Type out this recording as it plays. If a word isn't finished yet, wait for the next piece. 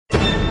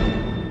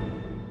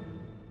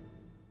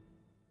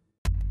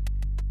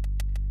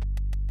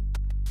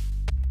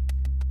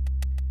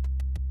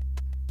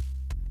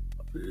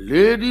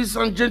Ladies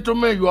and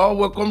gentlemen, you are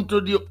welcome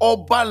to the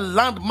Urban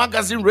Land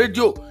Magazine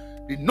Radio,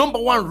 the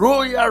 #1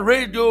 royal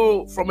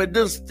radio from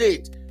Edo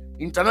State,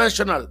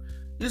 international.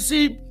 You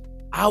see,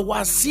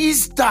 our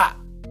sister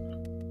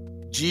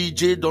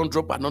GJ don't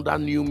drop another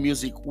new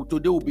music.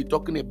 Today we'll be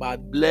talking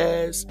about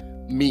Bless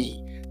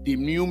Me, the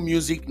new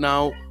music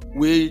now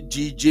where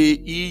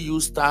GJ EU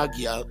Star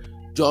Girl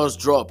just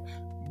dropped.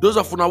 Those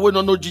of you who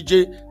don't know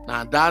GJ,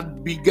 now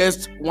that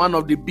biggest, one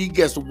of the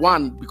biggest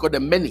one, because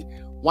there are many,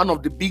 one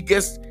of the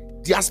biggest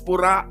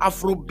diaspora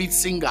Afrobeat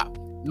singer.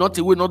 Not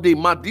away, not the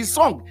map. This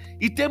song,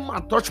 it a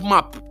man touch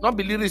map. Not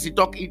be lyrics, it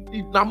talk, it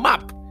a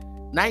map.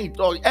 Now it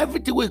all,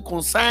 everything will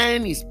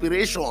concern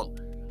inspiration,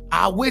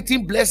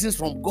 awaiting blessings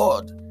from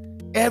God.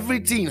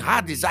 Everything,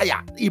 her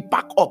desire, he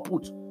pack or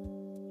put.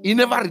 He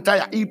never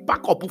retire. He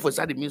pack or put for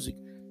side the music.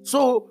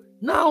 So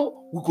now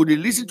we could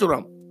listen to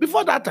them.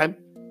 Before that time,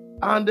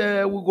 and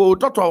we go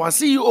talk to our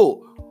CEO,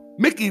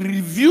 make a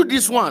review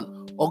this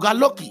one. Oga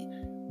Lucky,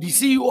 the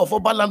CEO of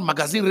Urban Land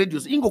Magazine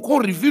Radios, he go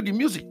come review the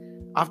music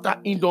after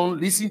he don't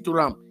listen to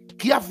them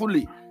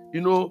carefully.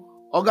 You know,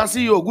 Oga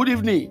CEO, good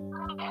evening.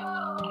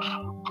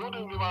 Good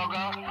evening,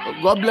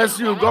 Oga. God bless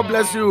you. God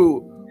bless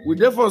you. We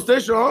there for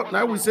station.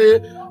 Now we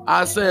say,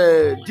 as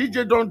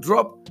DJ don't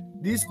drop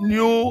this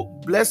new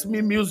Bless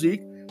Me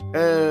music.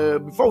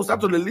 Before we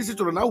start to listen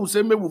to it, now we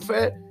say, maybe we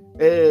fair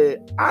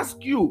ask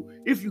you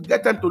if you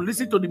get time to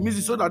listen to the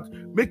music so that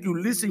make you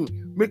listen,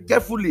 make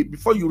carefully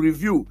before you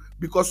review,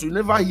 because you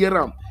never hear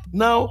them.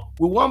 Now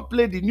we want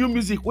play the new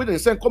music when they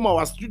send come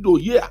our studio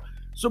here,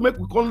 so make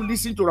we come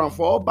listen to them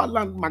for Urban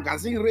Land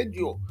Magazine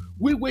Radio.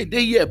 We wait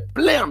they here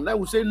play them. Now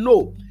we say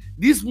no,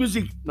 this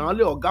music now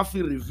only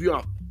Ogafi review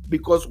them,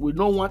 because we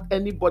don't want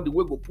anybody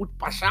will go put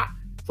pasha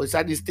for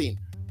inside this thing.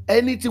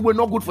 Anything we're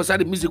not good for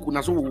side the music,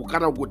 so we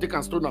can go take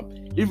and stone them.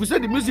 If you say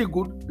the music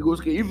good, because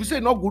okay. If you say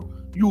not good,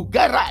 you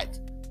get right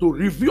to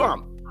review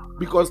them,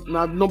 because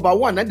now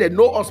 #1, and they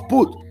know us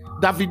put.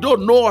 Davido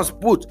know us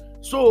put.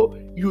 So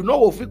you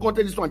know if we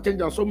content this one change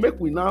them. So make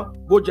we now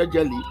go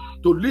jejely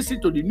to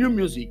listen to the new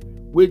music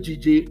where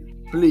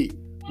GJ play.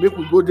 Make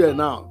we go there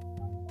now.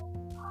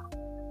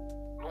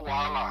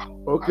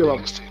 Okay,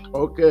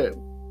 okay.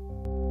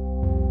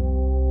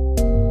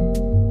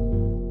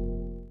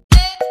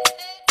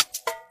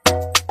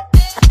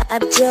 I'm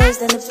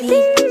just on the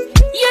beat.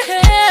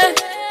 Yeah,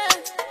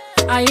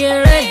 I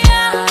hear it.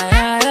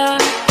 Yeah.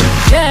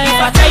 If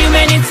I tell you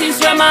many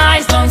things where my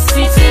eyes don't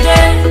see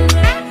today,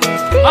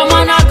 I'm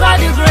on I got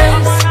the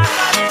grace.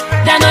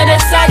 They know they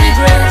sell the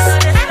grace.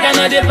 They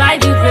know they buy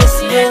the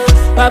grace. Yeah,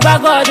 Baba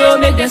God will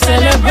make them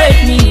celebrate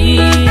me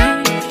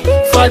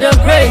for the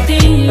great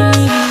things.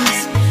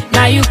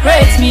 Now you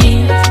praise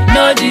me,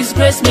 no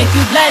disgrace, make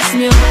you bless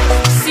me.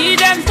 See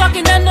them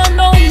talking, they don't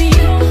know me.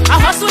 I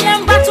hustle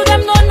them back to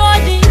them, don't know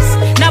this.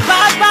 Now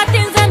bad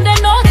things and they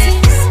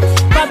notice.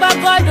 Baba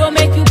God will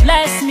make you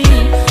bless me.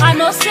 I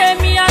know say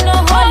me, I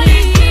know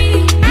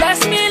holy.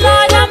 Bless me,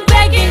 Lord, I'm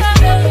begging.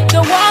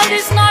 The world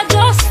is not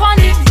just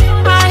funny.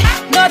 I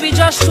no be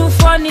just too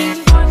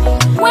funny.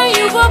 When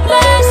you go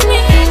bless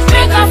me,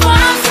 make a for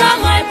answer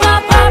my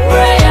papa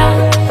prayer.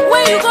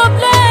 When you go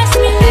bless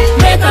me,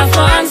 make a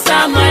for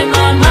answer my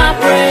mama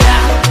prayer.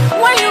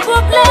 When you go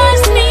bless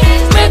me,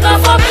 make a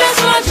for bless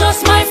not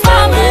just my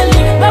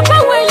family. Papa,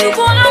 when you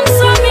go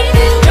answer me,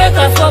 make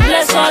a for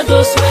bless all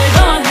those who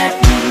don't help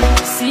me.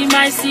 See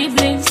my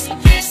siblings,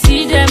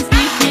 see them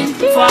peeping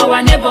for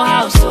our neighbor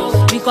house,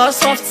 oh,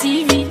 because of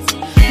TV.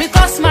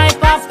 Because my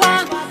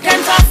papa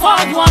can't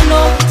afford one,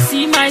 oh.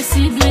 See my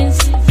siblings,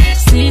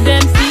 see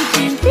them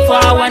peeping for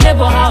our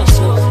neighbor house,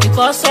 oh,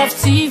 because of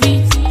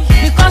TV.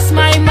 Because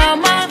my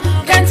mama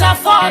can't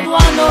afford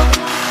one,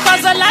 oh.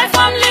 Cause the life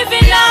I'm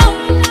living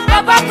now,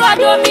 Papa God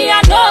oh me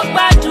I know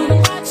bad do.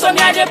 So me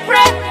I dey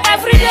pray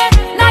every day.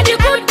 Now the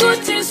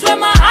good things where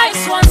my eyes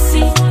want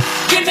see.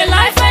 Give me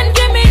life and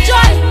give me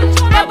joy.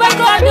 Papa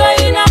God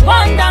oh in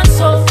abundance,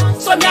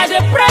 so me I dey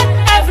pray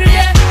every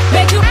day.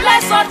 Make you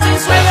bless all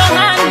things where your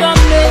hand on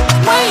me.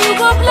 When you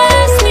go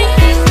bless me,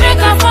 make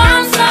a for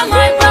answer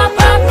my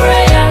papa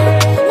prayer.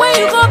 When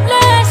you go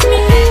bless me,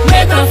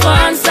 make a for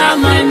answer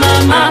my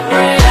mama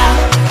prayer.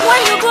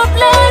 When you go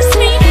bless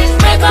me,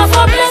 make a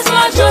for bless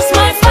not just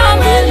my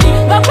family.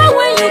 Papa,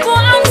 when you go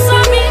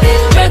answer me,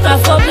 make a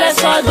for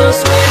bless all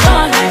those who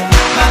don't help.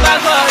 Baba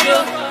God,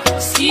 oh,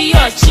 see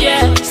your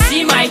chair,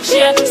 see my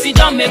chair. See,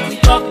 don't make we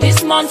talk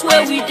this month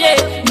where we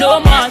did. No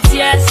more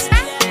tears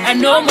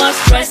and no more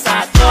stress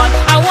at all.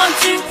 I want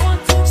to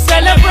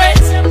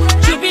celebrate,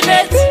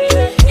 jubilate.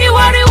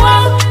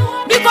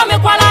 Iwariwa, become a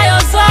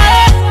kwalayosa.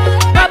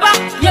 Baba,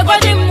 you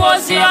got the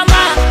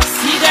Mosiama.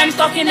 See them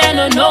talking, they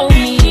don't know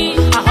me.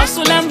 I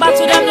hustle them back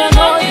to them, don't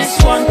know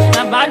this one.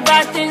 The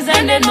bad things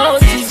and they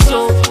notice.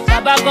 So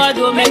Baba God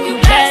will make you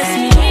bless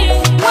me.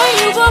 When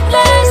you go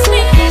bless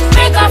me,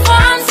 make a for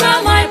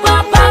answer my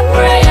papa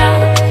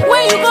prayer.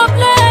 When you go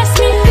bless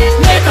me,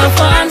 make a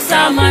for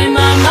answer my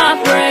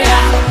mama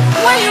prayer.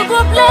 When you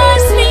go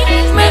bless me,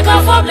 make a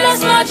for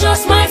bless not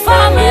just my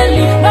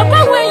family.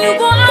 Papa, when you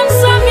go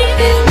answer me,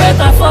 make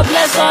a for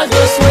bless all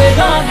those who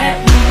don't help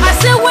me. I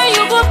say when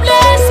you go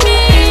bless me,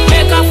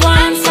 make a for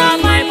answer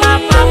my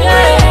papa.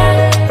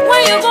 Yeah.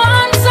 When you go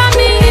answer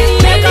me,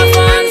 make a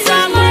for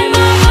answer my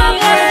mama.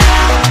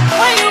 Yeah.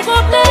 When you go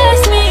bless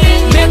me,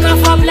 make a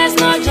for bless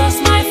not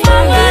just my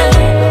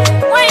family.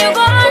 When you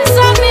go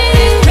answer me,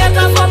 make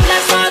a for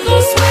bless all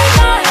those with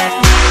my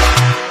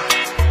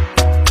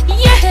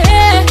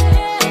yeah.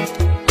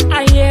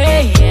 Ah,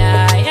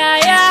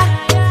 yeah.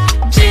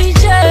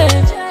 GJ.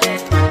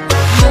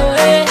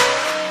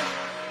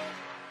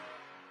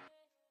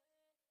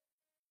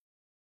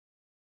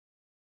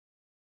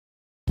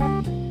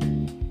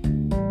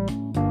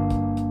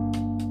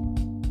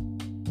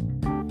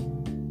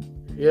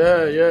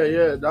 Yeah.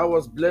 Yeah. That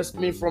was Bless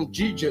Me from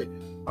GJ.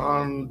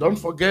 And don't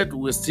forget,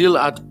 we're still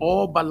at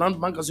Oberland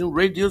Magazine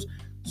Radios.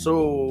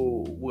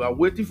 So we are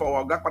waiting for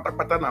our Oga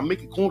Patapata and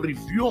make a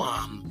review.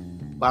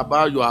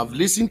 Baba, you have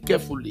listened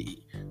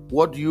carefully.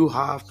 What do you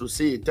have to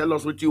say? Tell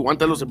us what you want.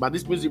 Tell us about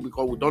this music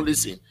because we don't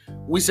listen.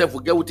 We say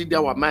forget what it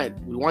our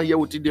mind. We want to hear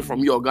what it from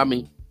you,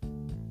 Ogami.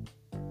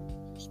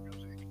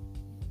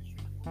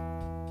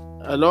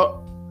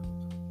 Hello?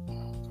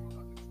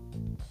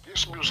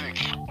 This music,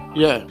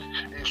 Yeah.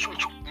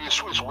 it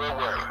sweet well.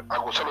 I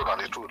go tell you that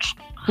the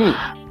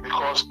truth.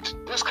 Because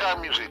this kind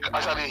of music,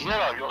 as I hear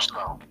it just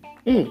now,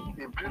 it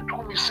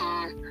do me say,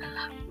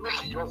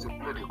 make it just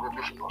play the go,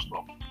 make it not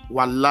stop.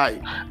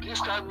 Wallahi.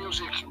 This kind of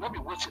music, not be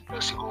waiting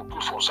person go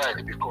put for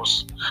side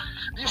because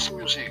this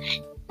music,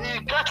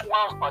 it get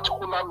one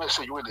particular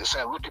message where they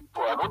send with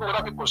people. I don't know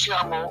whether people see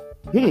how more,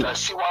 but I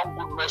see one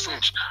good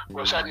message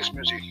beside this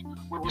music.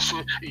 When we say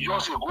it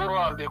just they go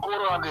around.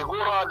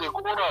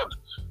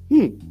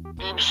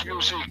 This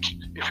music,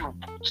 if you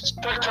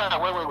take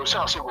time when we go say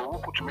and say go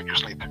put to make you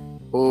sleep.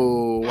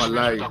 Oh, This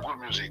wallahi. music is good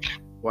music.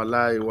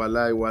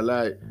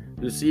 Wallahi.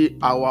 You see,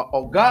 our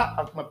Oga,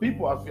 as my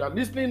people, as you are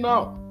listening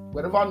now,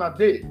 wherever on a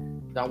day,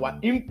 our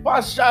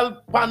impartial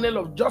panel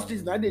of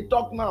justice, now they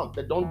talk now.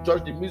 They don't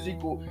judge the music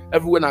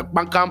everywhere at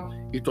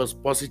Bankam. It was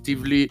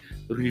positively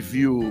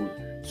reviewed.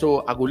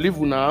 So I go leave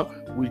you now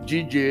with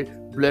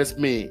GJ. Bless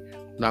me.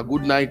 Now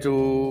good night.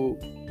 Oh.